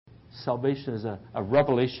salvation is a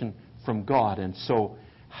revelation from God. And so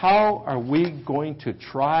how are we going to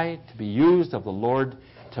try to be used of the Lord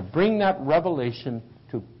to bring that revelation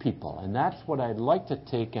to people? And that's what I'd like to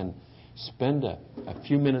take and spend a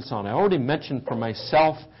few minutes on. I already mentioned for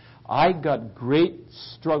myself, I got great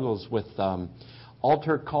struggles with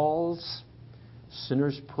altar calls,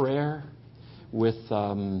 sinner's prayer, with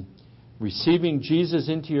receiving Jesus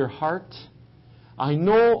into your heart. I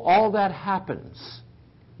know all that happens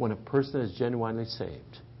when a person is genuinely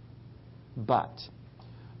saved. But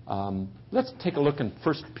let's take a look in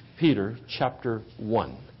 1 Peter chapter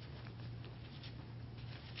 1.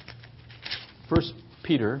 1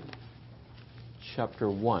 Peter chapter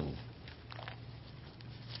 1.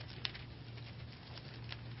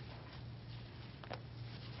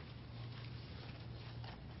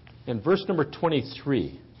 In verse number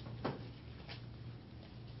 23.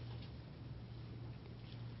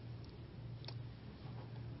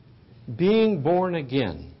 Being born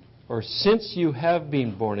again, or since you have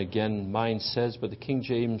been born again, mine says, but the King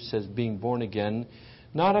James says being born again,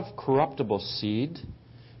 not of corruptible seed,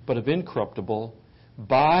 but of incorruptible,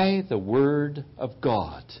 by the word of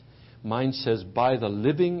God. Mine says by the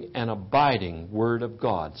living and abiding word of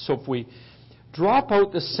God. So if we drop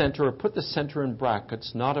out the center, or put the center in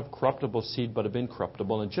brackets, not of corruptible seed, but of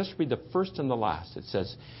incorruptible, and just read the first and the last. It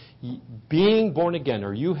says, being born again,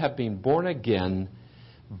 or you have been born again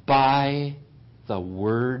by the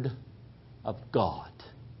word of God.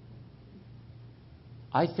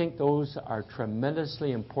 I think those are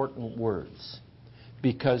tremendously important words,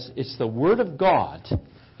 because it's the word of God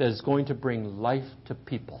that is going to bring life to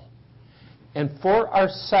people. And for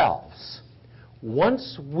ourselves,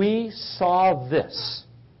 once we saw this,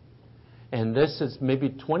 and this is maybe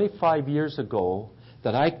 25 years ago,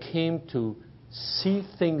 that I came to see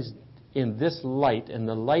things in this light, in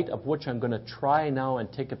the light of which I'm going to try now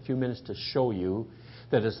and take a few minutes to show you,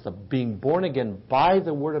 that is the being born again by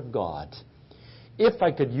the Word of God. If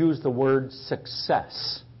I could use the word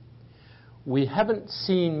success, we haven't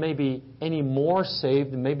seen maybe any more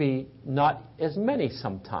saved, maybe not as many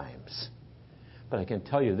sometimes. But I can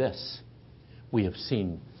tell you this, we have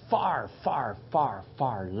seen far, far, far,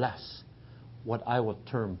 far less what I will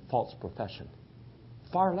term false profession.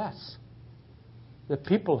 Far less. The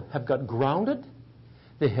people have got grounded,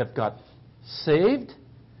 they have got saved,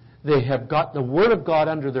 they have got the Word of God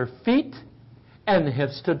under their feet, and they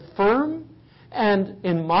have stood firm, and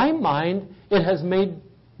in my mind, it has made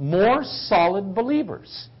more solid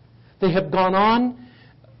believers. They have gone on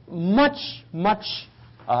much, much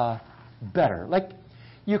better. Like,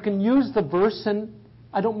 you can use the verse, and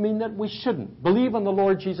I don't mean that we shouldn't. Believe on the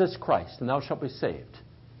Lord Jesus Christ, and thou shalt be saved.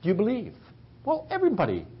 Do you believe? Well,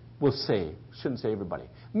 everybody will say, shouldn't say everybody.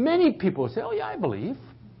 Many people will say, oh yeah, I believe.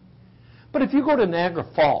 But if you go to Niagara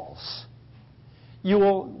Falls, you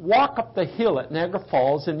will walk up the hill at Niagara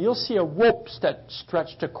Falls and you'll see a rope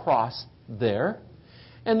stretched across there.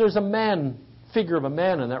 And there's a figure of a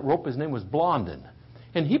man on that rope. His name was Blondin.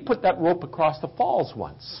 And he put that rope across the falls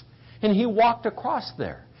once. And he walked across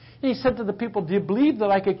there. And he said to the people, do you believe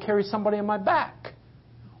that I could carry somebody on my back?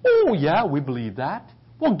 Oh yeah, we believe that.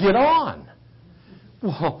 Well, get on.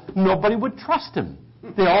 Well, nobody would trust him.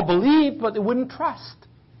 They all believed, but they wouldn't trust.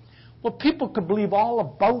 Well, people could believe all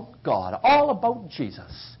about God, all about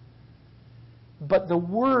Jesus. But the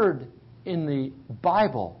word in the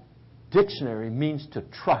Bible dictionary means to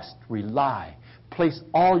trust, rely, place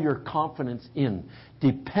all your confidence in,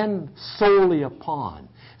 depend solely upon.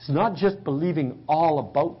 It's not just believing all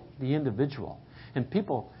about the individual. And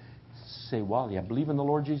people say, well, yeah, believe in the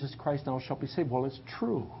Lord Jesus Christ, now shall be saved. Well, it's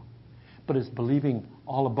true. But it's believing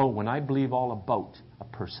all about. When I believe all about a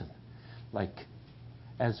person, like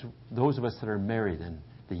as those of us that are married and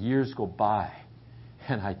the years go by,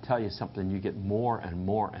 and I tell you something, you get more and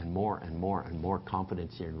more and more and more and more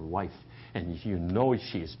confidence in your wife. And you know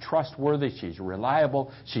she is trustworthy, she's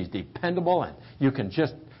reliable, she's dependable, and you can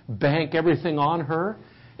just bank everything on her.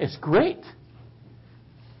 It's great.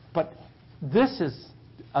 But this is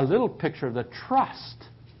a little picture of the trust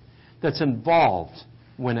that's involved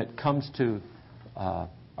when it comes to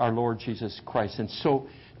our Lord Jesus Christ. And so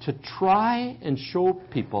to try and show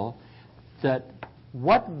people that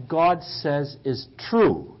what God says is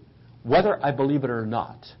true, whether I believe it or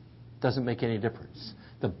not, doesn't make any difference.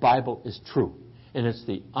 The Bible is true. And it's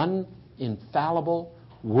the infallible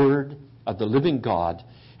Word of the living God.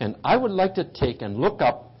 And I would like to take and look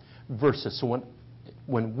up verses. So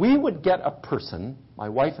when we would get a person, my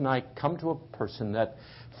wife and I come to a person that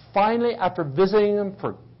finally, after visiting them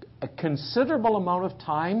for a considerable amount of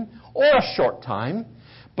time or a short time,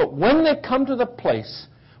 but when they come to the place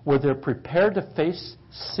where they're prepared to face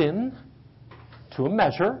sin to a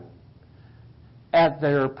measure, and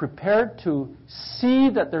they're prepared to see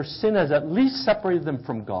that their sin has at least separated them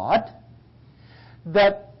from God,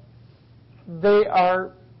 that they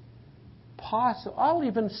are possible. I'll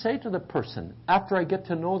even say to the person, after I get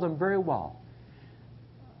to know them very well,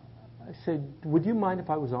 I say, would you mind if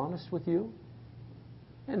I was honest with you?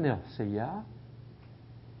 And they'll say, yeah.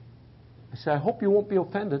 I say, I hope you won't be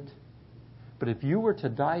offended, but if you were to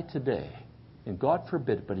die today, and God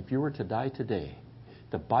forbid, but if you were to die today,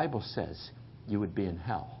 the Bible says you would be in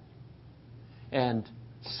hell. And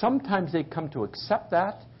sometimes they come to accept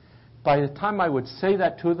that. By the time I would say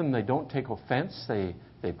that to them, they don't take offense.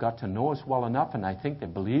 They've got to know us well enough, and I think they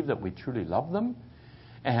believe that we truly love them.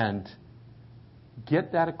 And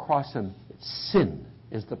get that across them. Sin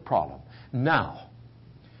is the problem. Now,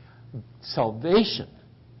 salvation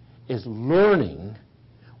is learning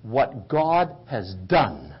what God has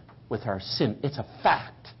done with our sin. It's a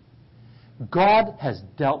fact. God has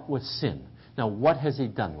dealt with sin. Now, what has He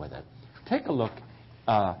done with it? Take a look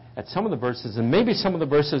at some of the verses, and maybe some of the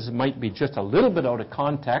verses might be just a little bit out of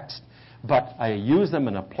context, but I use them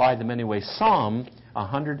and apply them anyway. Psalm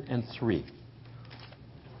 103.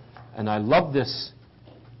 And I love this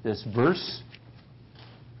verse.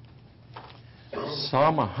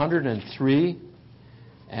 Psalm 103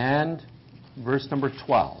 and verse number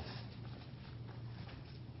 12.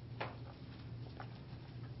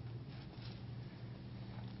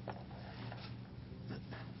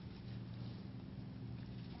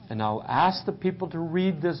 And I'll ask the people to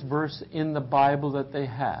read this verse in the Bible that they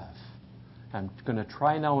have. I'm going to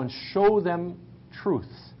try now and show them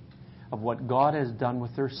truth of what God has done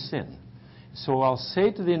with their sin. So I'll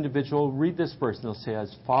say to the individual, read this verse, and they'll say,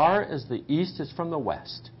 as far as the east is from the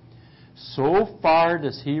west, so far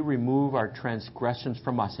does He remove our transgressions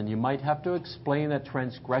from us. And you might have to explain that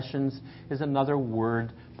transgressions is another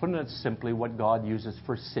word, putting it simply, what God uses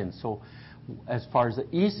for sin. So as far as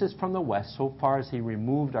the east is from the west, so far as He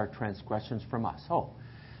removed our transgressions from us. Oh,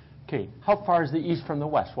 okay. How far is the east from the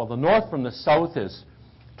west? Well, the north from the south is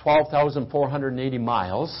 12,480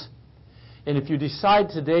 miles. And if you decide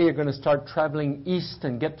today you're going to start traveling east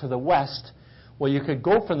and get to the west, well, you could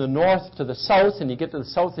go from the north to the south, and you get to the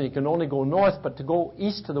south and you can only go north, but to go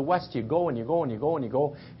east to the west, you go and you go and you go and you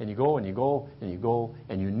go and you go and you go and you go,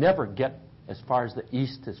 and you never get as far as the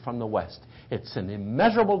east is from the west. It's an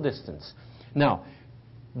immeasurable distance. Now,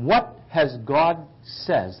 what has God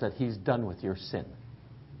says that He's done with your sin?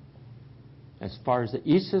 As far as the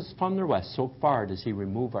east is from the west, so far does He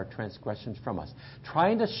remove our transgressions from us.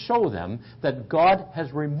 Trying to show them that God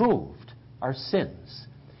has removed our sins.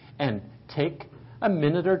 And take a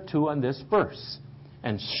minute or two on this verse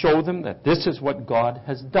and show them that this is what God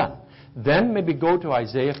has done. Then maybe go to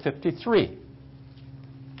Isaiah 53.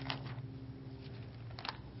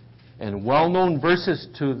 And well-known verses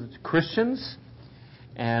to Christians.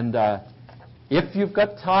 And if you've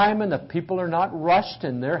got time and the people are not rushed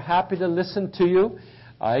and they're happy to listen to you,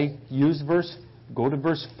 I go to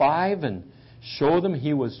verse 5 and show them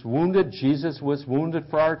He was wounded. Jesus was wounded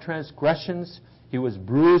for our transgressions. He was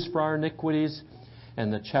bruised for our iniquities.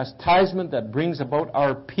 And the chastisement that brings about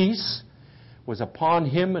our peace was upon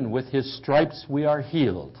Him, and with His stripes we are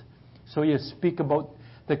healed. So you speak about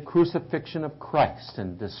the crucifixion of Christ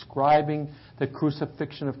and describing the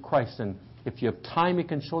crucifixion of Christ. And if you have time, you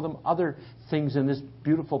can show them other things in this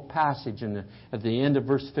beautiful passage at the end of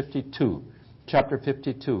verse 52, chapter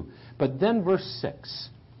 52. But then verse 6,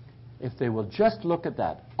 if they will just look at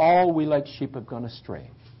that, all we like sheep have gone astray.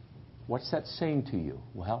 What's that saying to you?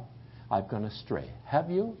 Well, I've gone astray. Have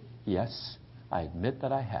you? Yes, I admit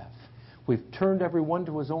that I have. We've turned everyone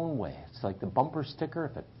to his own way. It's like the bumper sticker,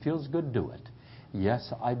 if it feels good, do it.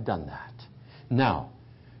 Yes, I've done that. Now,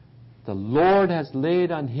 the Lord has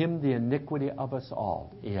laid on Him the iniquity of us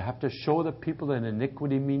all. You have to show the people that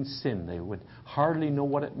iniquity means sin. They would hardly know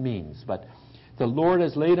what it means. But the Lord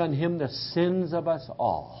has laid on Him the sins of us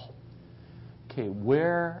all. Okay,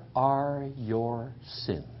 where are your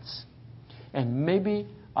sins? And maybe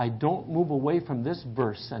I don't move away from this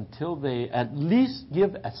verse until they at least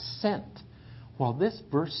give assent. Well, this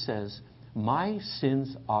verse says, my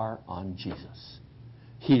sins are on Jesus.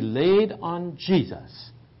 He laid on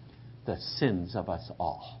Jesus the sins of us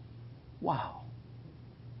all. Wow.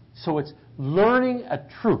 So it's learning a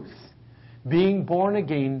truth, being born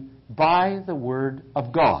again by the Word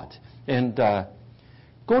of God. And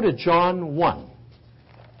go to John 1.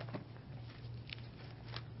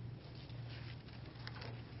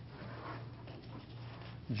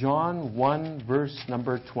 John 1, verse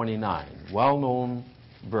number 29. Well-known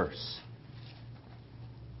verse.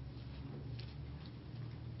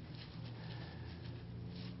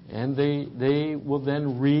 And they will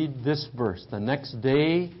then read this verse. The next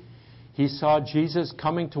day he saw Jesus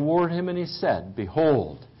coming toward him, and he said,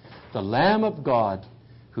 "Behold, the Lamb of God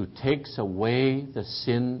who takes away the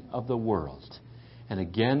sin of the world." And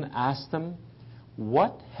again asked them,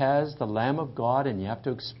 what has the Lamb of God? And you have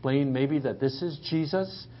to explain maybe that this is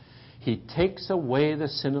Jesus. He takes away the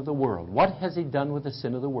sin of the world. What has he done with the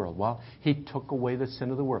sin of the world? Well, he took away the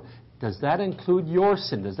sin of the world. Does that include your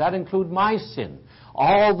sin? Does that include my sin?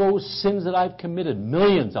 All those sins that I've committed,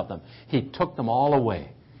 millions of them, he took them all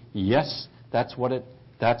away. Yes, that's what it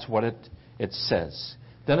says.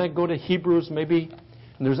 Then I go to Hebrews maybe,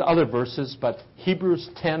 and there's other verses, but Hebrews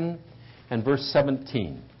 10 and verse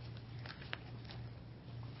 17.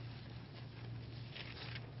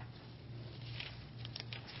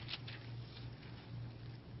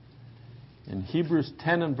 In Hebrews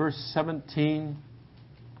 10 and verse 17,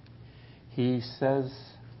 he says,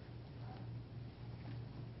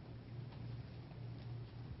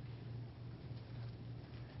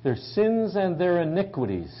 "Their sins and their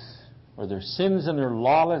iniquities, or their sins and their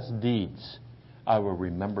lawless deeds, I will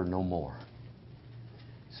remember no more."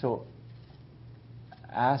 So,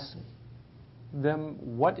 ask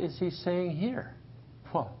them, what is he saying here?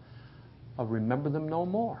 Well, I'll remember them no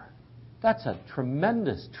more. That's a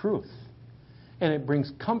tremendous truth. And it brings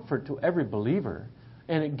comfort to every believer.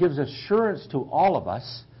 And it gives assurance to all of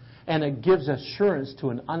us. And it gives assurance to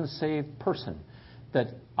an unsaved person that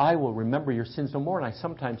I will remember your sins no more. And I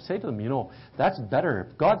sometimes say to them, that's better.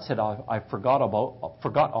 If God said I forgot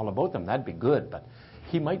all about them, that'd be good. But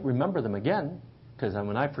he might remember them again. Because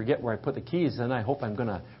when I forget where I put the keys, then I hope I'm going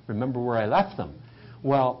to remember where I left them.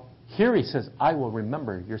 Well, here he says, I will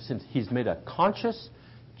remember your sins. He's made a conscious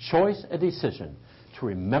choice, a decision to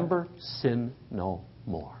remember sin no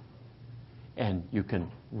more. And you can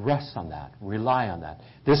rest on that, rely on that.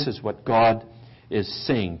 This is what God is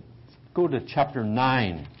saying. Go to chapter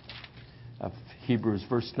 9 of Hebrews,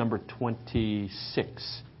 verse number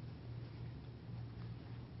 26.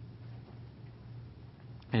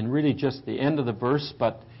 And really just the end of the verse,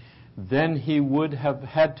 but then he would have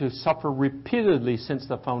had to suffer repeatedly since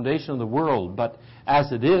the foundation of the world. But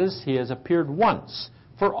as it is, he has appeared once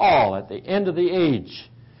for all at the end of the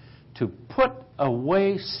age to put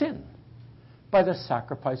away sin by the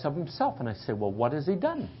sacrifice of himself. And I say, well, what has he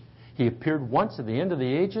done? He appeared once at the end of the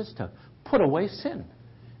ages to put away sin.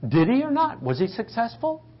 Did he or not? Was he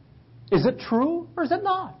successful? Is it true or is it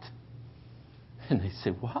not? And they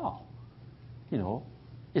say, wow,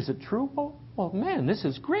 is it true? Well, man, this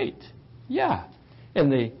is great. Yeah.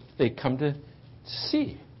 And they come to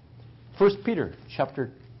see. 1 Peter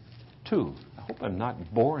chapter 2. I hope I'm not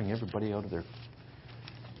boring everybody out of their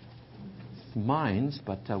minds,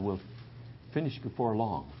 but we'll finish before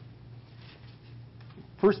long.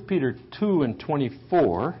 1 Peter 2 and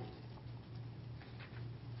 24.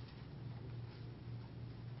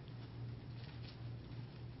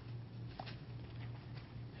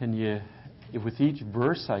 And with each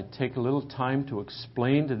verse, I take a little time to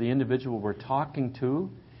explain to the individual we're talking to.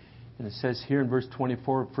 And it says here in verse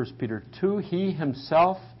 24 of 1 Peter 2, He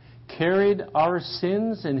himself carried our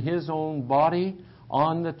sins in His own body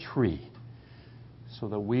on the tree, so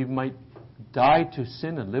that we might die to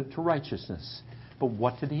sin and live to righteousness. But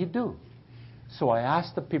what did He do? So I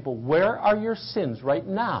ask the people, where are your sins right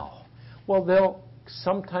now? Well, they'll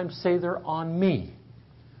sometimes say they're on me.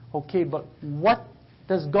 Okay, but what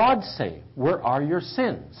does God say? Where are your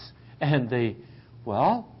sins? And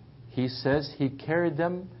He says He carried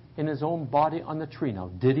them in His own body on the tree. Now,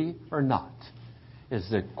 did He or not? Is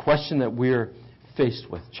the question that we're faced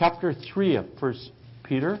with. Chapter 3 of 1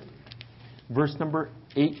 Peter, verse number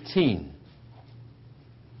 18.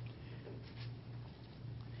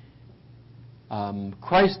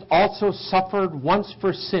 Christ also suffered once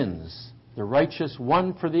for sins, the righteous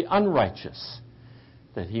one for the unrighteous,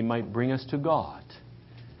 that He might bring us to God.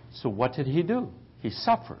 So what did He do? He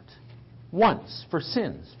suffered once for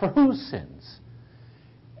sins. For whose sins?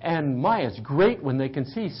 And it's great when they can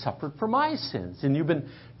see He suffered for my sins. And you've been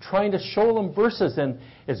trying to show them verses, and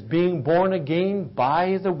it's being born again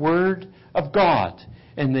by the Word of God.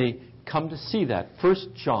 And they come to see that. 1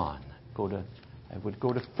 John. I would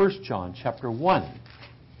go to 1 John chapter 1.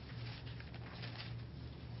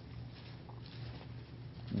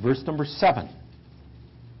 Verse number 7.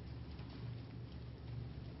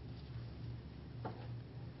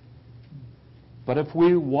 But if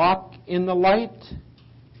we walk in the light,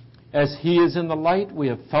 as He is in the light, we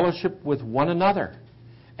have fellowship with one another.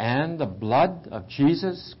 And the blood of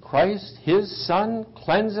Jesus Christ, His Son,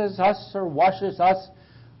 cleanses us or washes us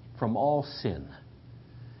from all sin.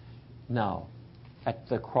 Now, at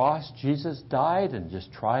the cross, Jesus died, and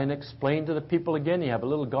just try and explain to the people again. You have a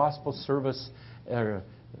little gospel service, a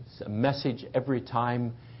message every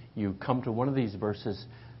time you come to one of these verses.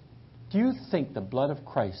 Do you think the blood of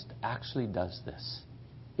Christ actually does this?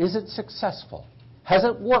 Is it successful? Has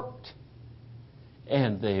it worked?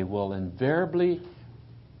 And they will invariably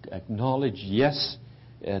acknowledge, yes,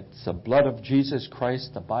 it's the blood of Jesus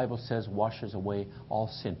Christ, the Bible says, washes away all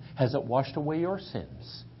sin. Has it washed away your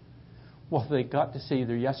sins? Well, they got to say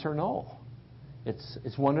either yes or no.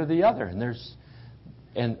 It's one or the other.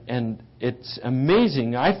 And it's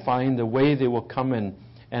amazing, I find, the way they will come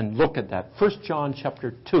and look at that. 1 John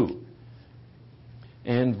chapter 2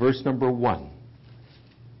 and verse number 1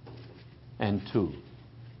 and 2.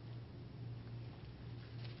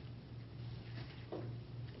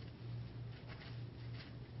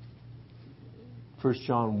 1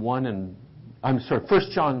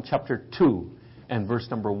 John chapter 2 and verse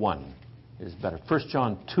number 1 is better. 1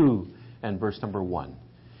 John 2 and verse number 1.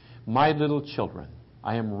 My little children,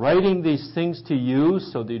 I am writing these things to you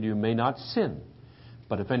so that you may not sin.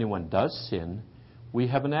 But if anyone does sin, we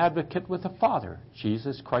have an advocate with the Father,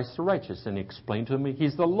 Jesus Christ the righteous. And he explained to me,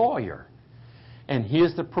 he's the lawyer. And he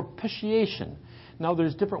is the propitiation. Now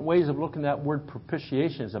there's different ways of looking at that word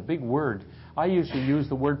propitiation. It's a big word. I usually use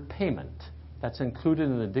the word payment. That's included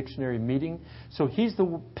in the dictionary meeting. So he's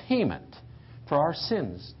the payment for our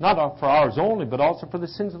sins. Not for ours only, but also for the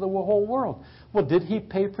sins of the whole world. Well, did he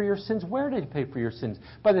pay for your sins? Where did he pay for your sins?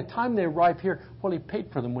 By the time they arrive here, well, he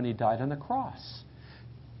paid for them when he died on the cross.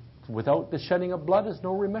 Without the shedding of blood is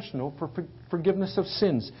no remission, no forgiveness of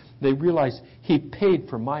sins. They realize he paid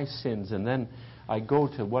for my sins. And then I go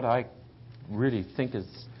to what I really think is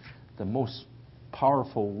the most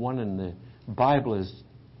powerful one in the Bible is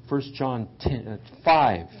 1 John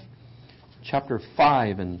 5, chapter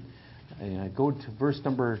 5, and I go to verse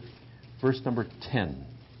number 10.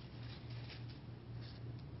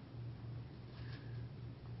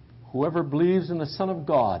 Whoever believes in the Son of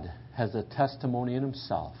God has a testimony in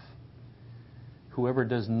himself. Whoever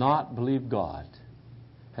does not believe God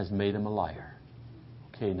has made him a liar.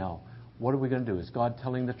 Okay, now, what are we going to do? Is God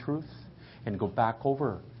telling the truth? And go back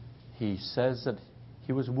over. He says that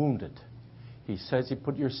he was wounded. He says he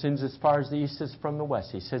put your sins as far as the east is from the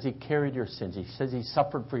west. He says he carried your sins. He says he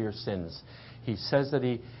suffered for your sins. He says that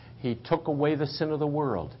he took away the sin of the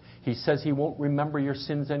world. He says he won't remember your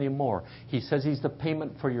sins anymore. He says he's the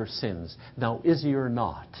payment for your sins. Now, is he or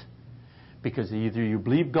not? Because either you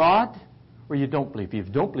believe God or you don't believe. If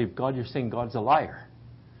you don't believe God, you're saying God's a liar.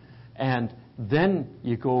 And then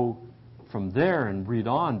you go from there and read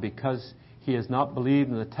on, because he has not believed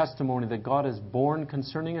in the testimony that God has borne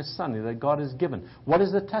concerning his Son, that God has given. What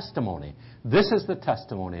is the testimony? This is the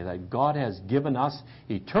testimony, that God has given us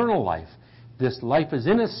eternal life. This life is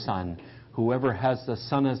in his Son. Whoever has the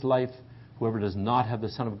Son has life. Whoever does not have the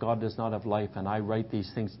Son of God does not have life. And I write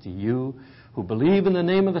these things to you who believe in the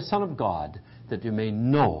name of the Son of God, that you may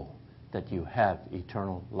know that you have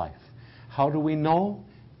eternal life. How do we know?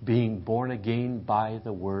 Being born again by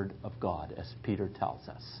the Word of God, as Peter tells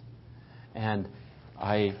us. And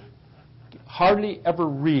I hardly ever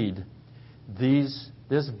read this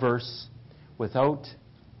verse without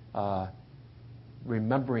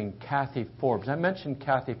remembering Kathy Forbes. I mentioned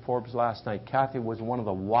Kathy Forbes last night. Kathy was one of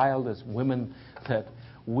the wildest women that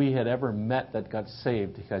we had ever met that got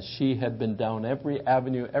saved, because she had been down every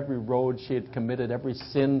avenue, every road. She had committed every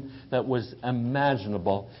sin that was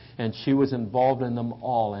imaginable, and she was involved in them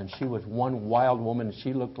all. And she was one wild woman.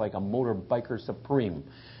 She looked like a motorbiker supreme.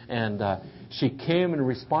 And she came and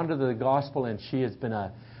responded to the gospel, and she has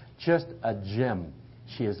been just a gem.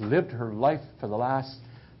 She has lived her life for the last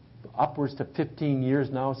upwards to 15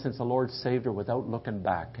 years now since the Lord saved her without looking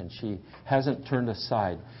back, and she hasn't turned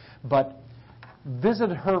aside. But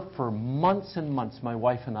visited her for months and months, my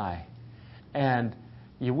wife and I. And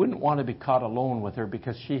you wouldn't want to be caught alone with her,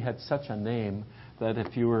 because she had such a name that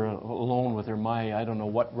if you were alone with her, I don't know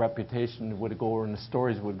what reputation would go, and the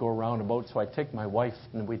stories would go around about. So I'd take my wife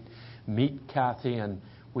and we'd meet Kathy, and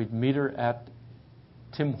we'd meet her at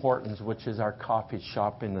Tim Hortons, which is our coffee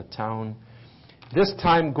shop in the town. This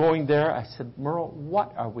time going there, I said, Merle,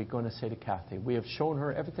 what are we going to say to Kathy? We have shown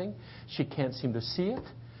her everything. She can't seem to see it,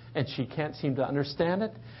 and she can't seem to understand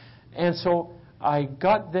it. And so I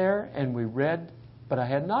got there and we read, but I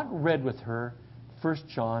had not read with her 1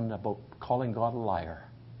 John about calling God a liar.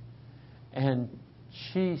 And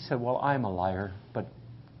she said, well, I'm a liar, but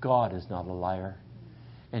God is not a liar.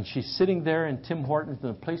 And she's sitting there in Tim Hortons,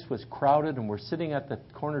 and the place was crowded, and we're sitting at the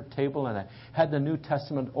corner table, and I had the New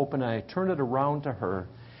Testament open, and I turned it around to her,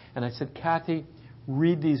 and I said, Kathy,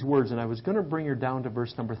 read these words, and I was going to bring her down to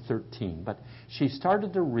verse number 13, but she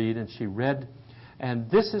started to read, and she read, and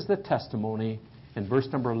this is the testimony in verse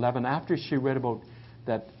number 11, after she read about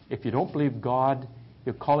that if you don't believe God,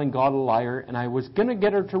 you're calling God a liar, and I was going to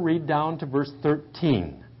get her to read down to verse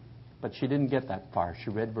 13, but she didn't get that far. She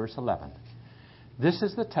read verse 11. This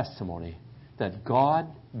is the testimony that God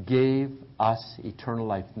gave us eternal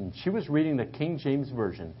life. And she was reading the King James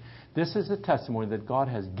Version. This is the testimony that God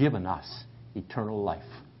has given us eternal life.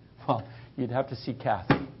 Well, you'd have to see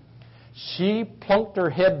Kathy. She plunked her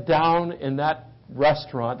head down in that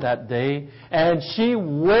restaurant that day, and she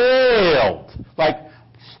wailed like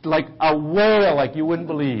a wail like you wouldn't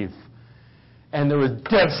believe. And there was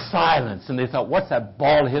dead silence, and they thought, what's that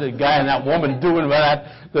bald-headed guy and that woman doing with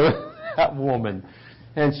that woman?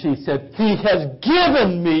 And she said, He has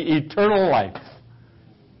given me eternal life.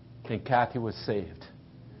 And Kathy was saved.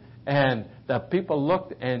 And the people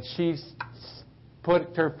looked, and she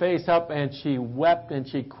put her face up, and she wept, and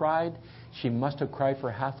she cried. She must have cried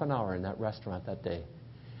for half an hour in that restaurant that day.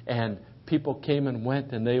 And people came and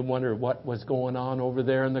went, and they wondered what was going on over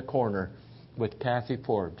there in the corner with Kathy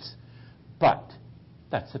Forbes. But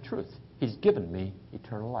that's the truth. He's given me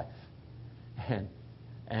eternal life.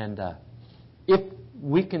 And if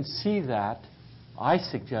we can see that, I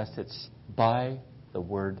suggest it's by the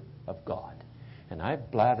Word of God. And I've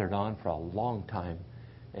blathered on for a long time.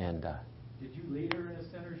 And did you lead her in a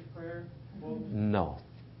sinner's prayer? No.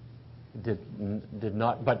 Did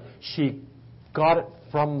not. But she got it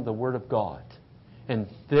from the Word of God. And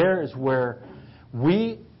there is where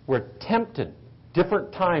we were tempted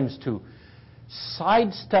different times to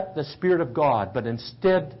sidestep the Spirit of God, but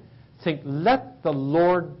instead think, let the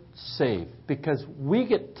Lord save. Because we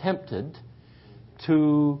get tempted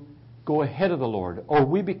to go ahead of the Lord, or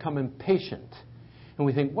we become impatient. And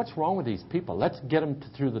we think, what's wrong with these people? Let's get them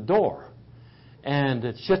through the door. And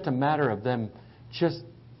it's just a matter of them just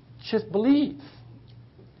believe.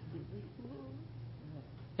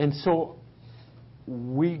 And so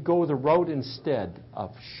we go the route instead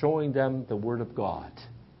of showing them the Word of God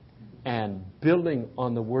and building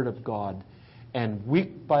on the Word of God and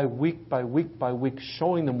week by week by week by week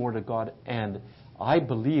showing them Word of God. And I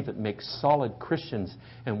believe it makes solid Christians.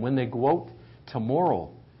 And when they go out tomorrow,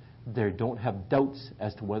 they don't have doubts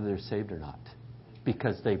as to whether they're saved or not,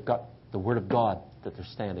 because they've got the Word of God that they're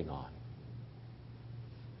standing on.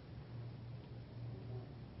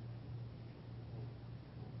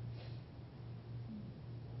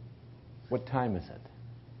 What time is it?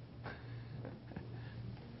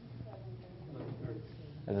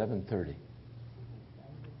 11:30.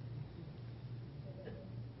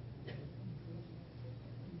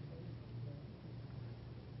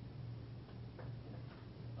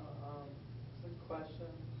 Good question.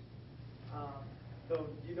 So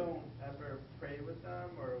you don't ever pray with them,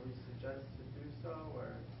 or we suggest to do so, or?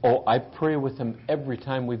 Oh, I pray with them every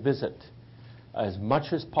time we visit. As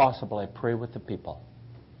much as possible, I pray with the people.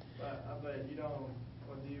 But you don't,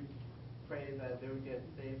 or do you pray that they would get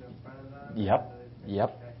saved in front of them? Yep.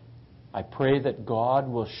 Okay. I pray that God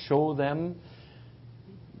will show them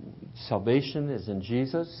salvation is in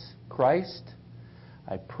Jesus Christ.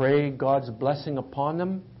 I pray God's blessing upon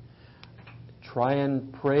them. Try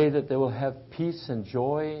and pray that they will have peace and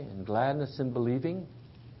joy and gladness in believing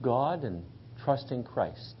God and trusting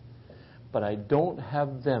Christ. But I don't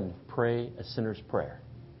have them pray a sinner's prayer.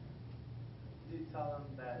 Do you tell them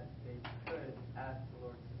that they could ask the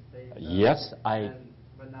Lord to save them? Yes,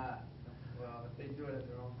 but not, well, if they do it at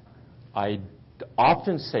their own time. I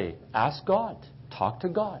often say, ask God, talk to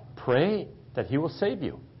God, pray that He will save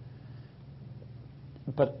you.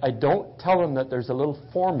 But I don't tell them that there's a little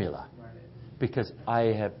formula, because I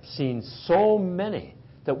have seen so many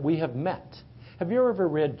that we have met. Have you ever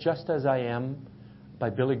read Just As I Am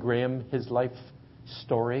by Billy Graham, his life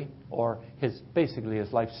story, or basically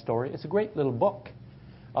his life story? It's a great little book.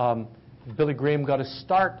 Billy Graham got a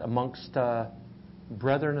start amongst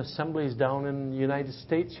Brethren assemblies down in the United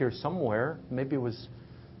States here somewhere. Maybe it was,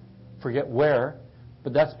 forget where,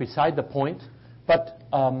 but that's beside the point. But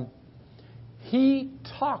he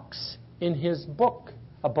talks in his book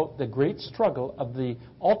about the great struggle of the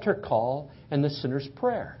altar call and the sinner's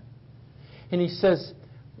prayer. And he says,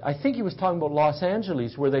 I think he was talking about Los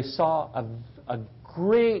Angeles, where they saw a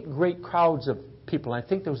great crowds of people. I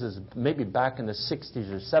think there was maybe back in the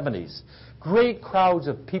 60s or 70s. Great crowds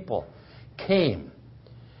of people came.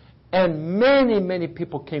 And many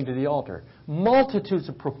people came to the altar. Multitudes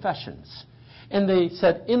of professions. And they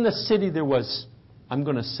said in the city there was, I'm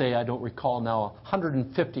going to say, I don't recall now,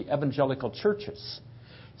 150 evangelical churches.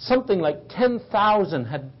 Something like 10,000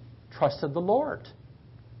 had trusted the Lord.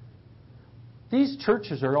 these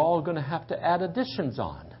churches are all going to have to add additions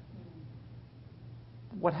on.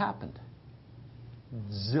 What happened?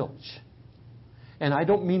 Zilch. And I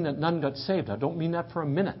don't mean that none got saved. I don't mean that for a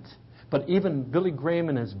minute. But even Billy Graham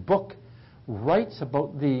in his book writes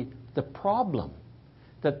about the problem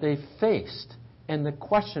that they faced and the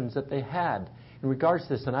questions that they had in regards to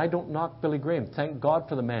this. And I don't knock Billy Graham. Thank God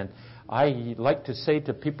for the man. I like to say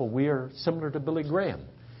to people, we are similar to Billy Graham.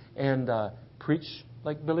 And preach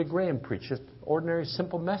like Billy Graham preached, just ordinary,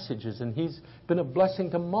 simple messages. And he's been a blessing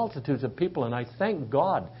to multitudes of people. And I thank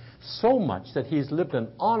God so much that he's lived an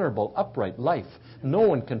honorable, upright life. No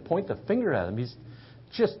one can point the finger at him. He's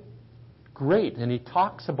just great. And he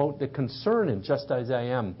talks about the concern in Just As I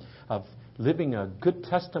Am of living a good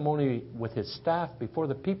testimony with his staff before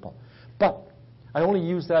the people. But I only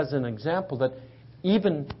use that as an example that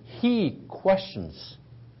even he questions,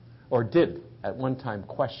 or did at one time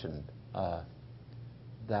question,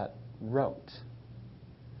 that route.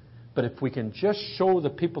 But if we can just show the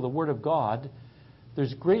people the Word of God,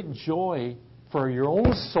 there's great joy for your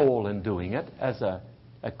own soul in doing it as a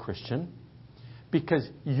Christian, because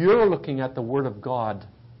you're looking at the Word of God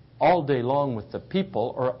all day long with the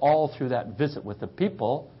people, or all through that visit with the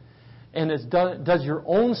people, and it does your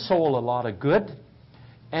own soul a lot of good,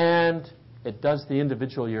 and it does the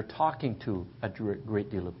individual you're talking to a great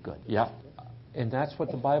deal of good. Yeah. And that's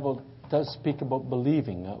what the Bible does speak about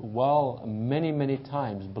believing. Many, many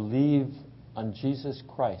times, believe on Jesus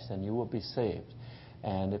Christ and you will be saved.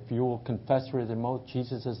 And if you will confess with your mouth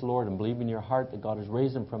Jesus is Lord and believe in your heart that God has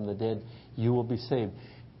raised him from the dead, you will be saved.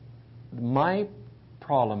 My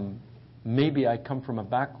problem, maybe I come from a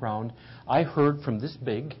background, I heard from this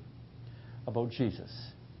big about Jesus,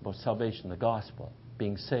 about salvation, the gospel,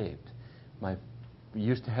 being saved. We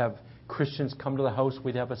used to have Christians come to the house,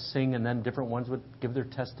 we'd have a sing, and then different ones would give their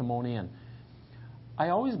testimony. And I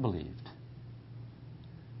always believed.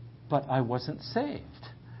 But I wasn't saved.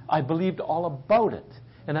 I believed all about it.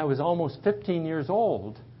 And I was almost 15 years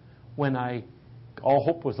old when all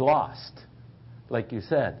hope was lost, like you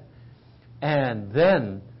said. And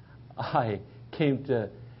then I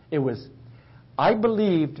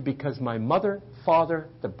believed because my mother, father,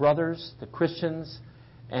 the brothers, the Christians,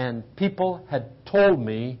 and people had told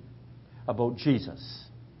me about Jesus.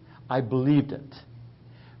 I believed it.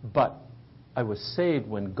 But I was saved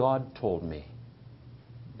when God told me.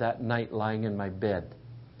 That night lying in my bed,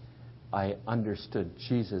 I understood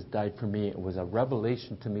Jesus died for me. It was a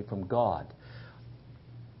revelation to me from God.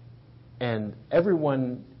 And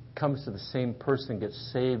everyone comes to the same person,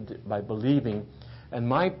 gets saved by believing. And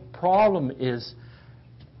my problem is,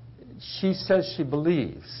 she says she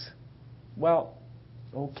believes. Well,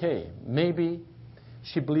 okay, maybe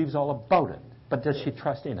she believes all about it, but does she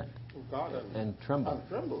trust in it? God and tremble. And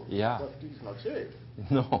tremble. Yeah. But he's not saved.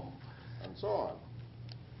 No. And so on.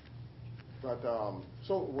 But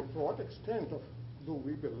so to what extent do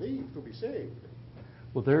we believe to be saved?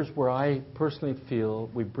 Well, there's where I personally feel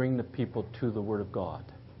we bring the people to the Word of God.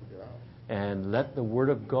 Yeah. And let the Word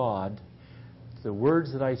of God, the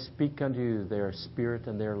words that I speak unto you, they are spirit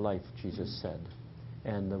and they are life, Jesus said.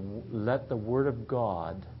 And let the Word of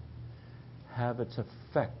God have its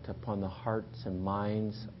effect upon the hearts and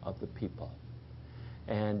minds of the people.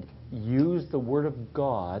 And use the Word of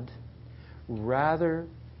God, rather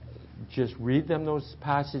just read them those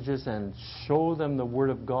passages and show them the Word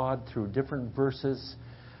of God through different verses,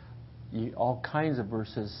 all kinds of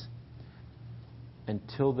verses,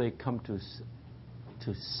 until they come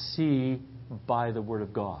to see by the Word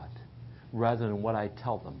of God, rather than what I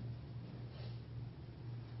tell them.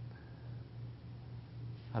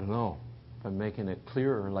 I don't know if I'm making it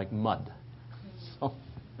clearer, like mud. So,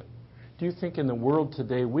 do you think in the world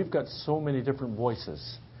today we've got so many different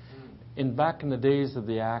voices? Back in the days of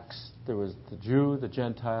the Acts, there was the Jew, the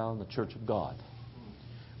Gentile, and the Church of God.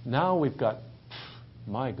 Now we've got,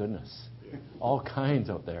 my goodness, all kinds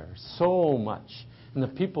out there. So much. And the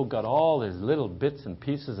people got all these little bits and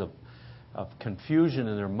pieces of confusion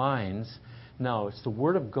in their minds. Now, it's the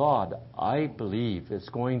Word of God, I believe, is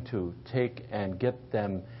going to take and get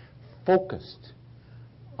them focused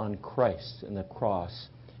on Christ and the cross.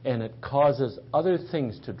 And it causes other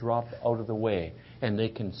things to drop out of the way. And they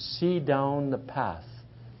can see down the path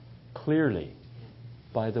clearly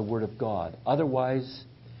by the Word of God. Otherwise,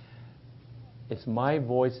 it's my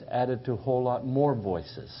voice added to a whole lot more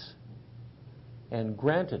voices. And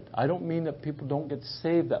granted, I don't mean that people don't get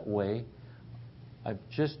saved that way.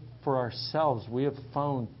 Just for ourselves, we have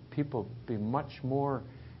found people be much more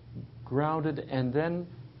grounded and then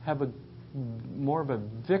have more of a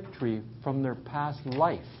victory from their past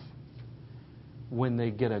life when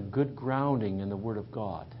they get a good grounding in the Word of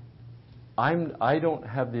God. I don't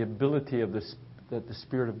have the ability of that the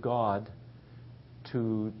Spirit of God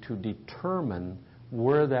to determine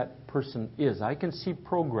where that person is. I can see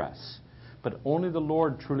progress, but only the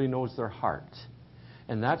Lord truly knows their heart.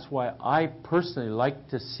 And that's why I personally like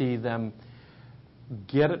to see them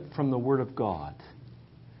get it from the Word of God.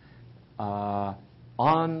 I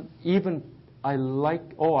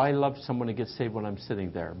love someone to get saved when I'm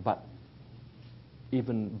sitting there, but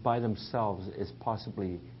even by themselves is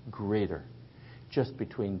possibly greater, just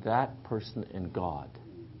between that person and God.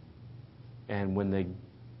 And when they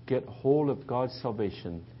get hold of God's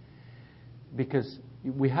salvation, because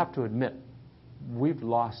we have to admit, we've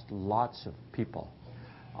lost lots of people.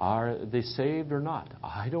 Are they saved or not?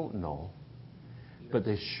 I don't know. But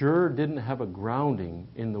they sure didn't have a grounding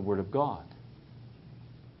in the Word of God.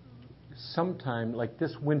 Sometime, like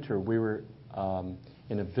this winter, we were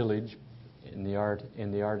in a village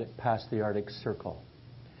past the Arctic Circle.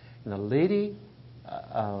 And a lady,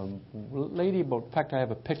 in fact, I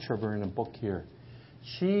have a picture of her in a book here.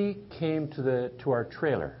 She came to our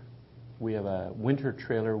trailer. We have a winter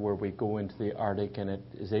trailer where we go into the Arctic, and it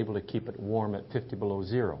is able to keep it warm at 50 below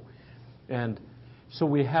zero. And so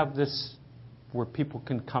we have this where people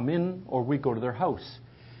can come in, or we go to their house.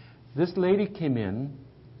 This lady came in,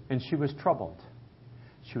 and she was troubled.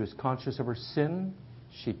 She was conscious of her sin.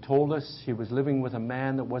 She told us she was living with a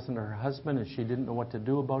man that wasn't her husband, and she didn't know what to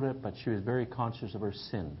do about it, but she was very conscious of her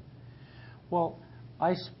sin. Well,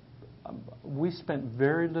 we spent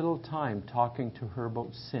very little time talking to her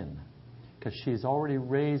about sin, because she's already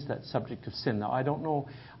raised that subject of sin. Now,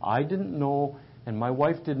 I didn't know, and my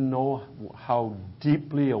wife didn't know how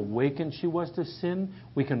deeply awakened she was to sin.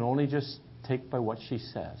 We can only just take by what she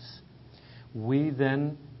says. We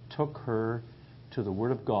then took her to the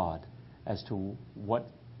Word of God as to what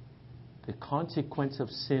the consequence of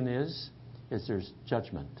sin is there's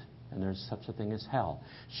judgment, and there's such a thing as hell.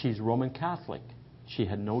 She's Roman Catholic. She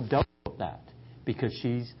had no doubt about that, because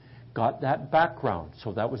she's got that background.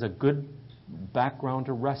 So that was a good background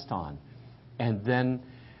to rest on. And then,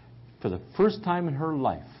 for the first time in her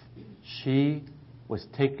life, she was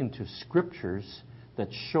taken to scriptures that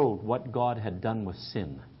showed what God had done with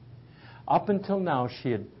sin. Up until now,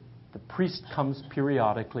 the priest comes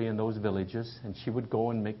periodically in those villages, and she would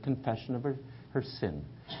go and make confession of her sin.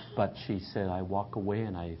 But she said, I walk away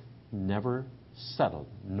and I never settled,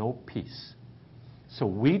 no peace. So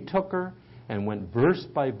we took her and went verse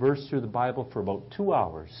by verse through the Bible for about 2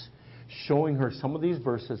 hours, showing her some of these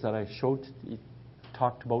verses that I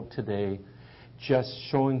talked about today, just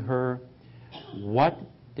showing her what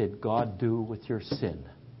did God do with your sin.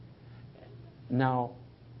 Now,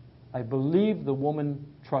 I believe the woman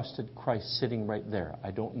trusted Christ sitting right there.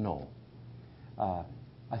 I don't know. I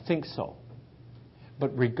think so.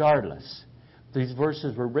 But regardless, these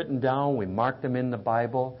verses were written down. We marked them in the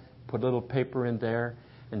Bible, put a little paper in there,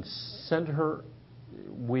 and sent her.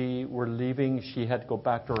 We were leaving. She had to go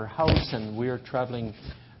back to her house, and we were traveling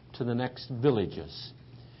to the next villages.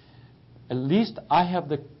 At least I have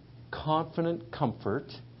the confident comfort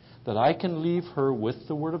that I can leave her with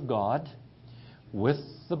the Word of God, with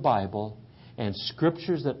the Bible, and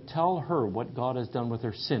scriptures that tell her what God has done with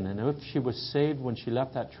her sin. And if she was saved when she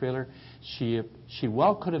left that trailer, she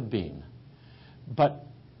well could have been. But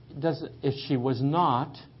if she was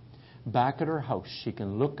not, back at her house, she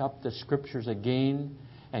can look up the scriptures again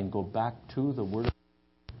and go back to the Word of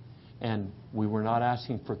God. And we were not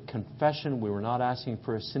asking for confession. We were not asking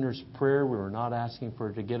for a sinner's prayer. We were not asking for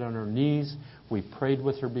her to get on her knees. We prayed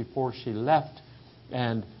with her before she left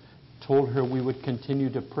and told her we would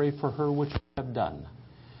continue to pray for her, which we have done.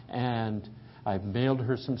 And I've mailed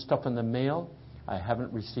her some stuff in the mail. I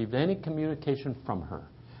haven't received any communication from her.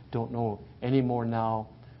 Don't know any more now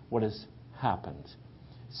what has happened.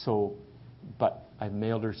 So, but I've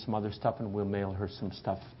mailed her some other stuff, and we'll mail her some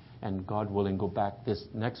stuff, and God willing, go back this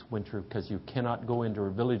next winter, because you cannot go into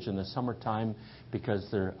a village in the summertime because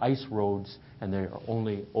they're ice roads and they're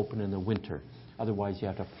only open in the winter. Otherwise, you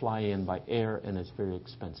have to fly in by air, and it's very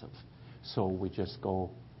expensive. So we just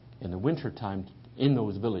go in the wintertime in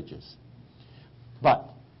those villages. But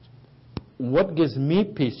what gives me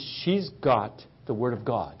peace, she's got the Word of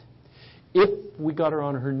God. If we got her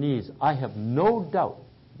on her knees, I have no doubt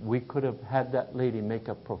we could have had that lady make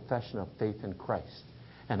a profession of faith in Christ.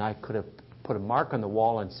 And I could have put a mark on the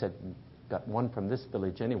wall and said, got one from this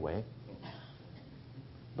village anyway.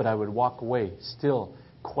 But I would walk away still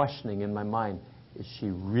questioning in my mind, is she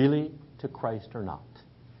really to Christ or not?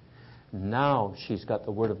 Now she's got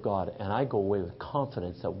the Word of God, and I go away with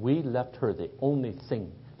confidence that we left her the only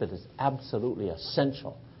thing that is absolutely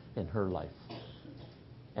essential in her life,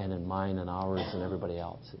 and in mine and ours and everybody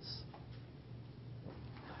else's.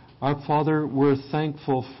 Our Father, we're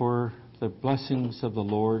thankful for the blessings of the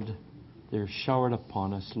Lord. They're showered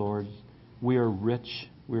upon us, Lord. We are rich.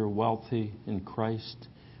 We are wealthy in Christ.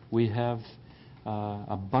 We have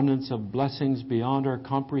abundance of blessings beyond our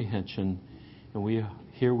comprehension. And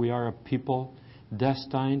here we are a people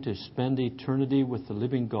destined to spend eternity with the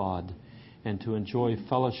living God and to enjoy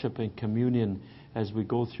fellowship and communion as we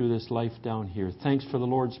go through this life down here. Thanks for the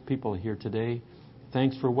Lord's people here today.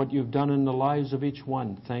 Thanks for what you've done in the lives of each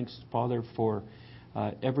one. Thanks, Father, for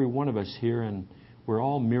every one of us here. And we're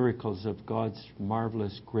all miracles of God's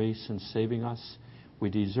marvelous grace in saving us. We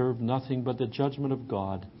deserve nothing but the judgment of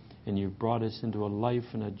God. And you've brought us into a life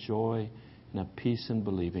and a joy and a peace in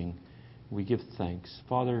believing. We give thanks.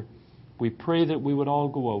 Father, we pray that we would all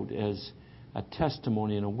go out as a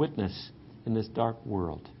testimony and a witness in this dark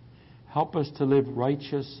world. Help us to live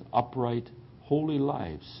righteous, upright, holy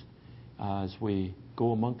lives as we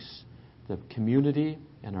go amongst the community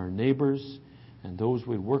and our neighbors and those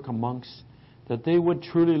we work amongst, that they would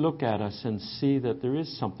truly look at us and see that there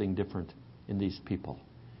is something different in these people.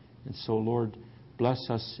 And so, Lord, bless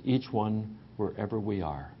us each one wherever we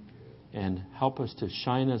are. And help us to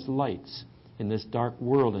shine as lights in this dark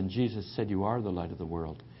world. And Jesus said, you are the light of the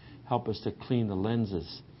world. Help us to clean the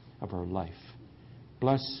lenses of our life.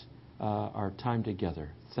 Bless our time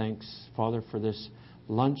together. Thanks, Father, for this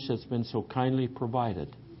lunch that's been so kindly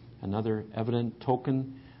provided. Another evident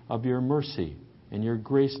token of your mercy and your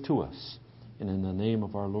grace to us. And in the name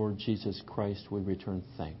of our Lord Jesus Christ, we return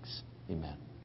thanks. Amen.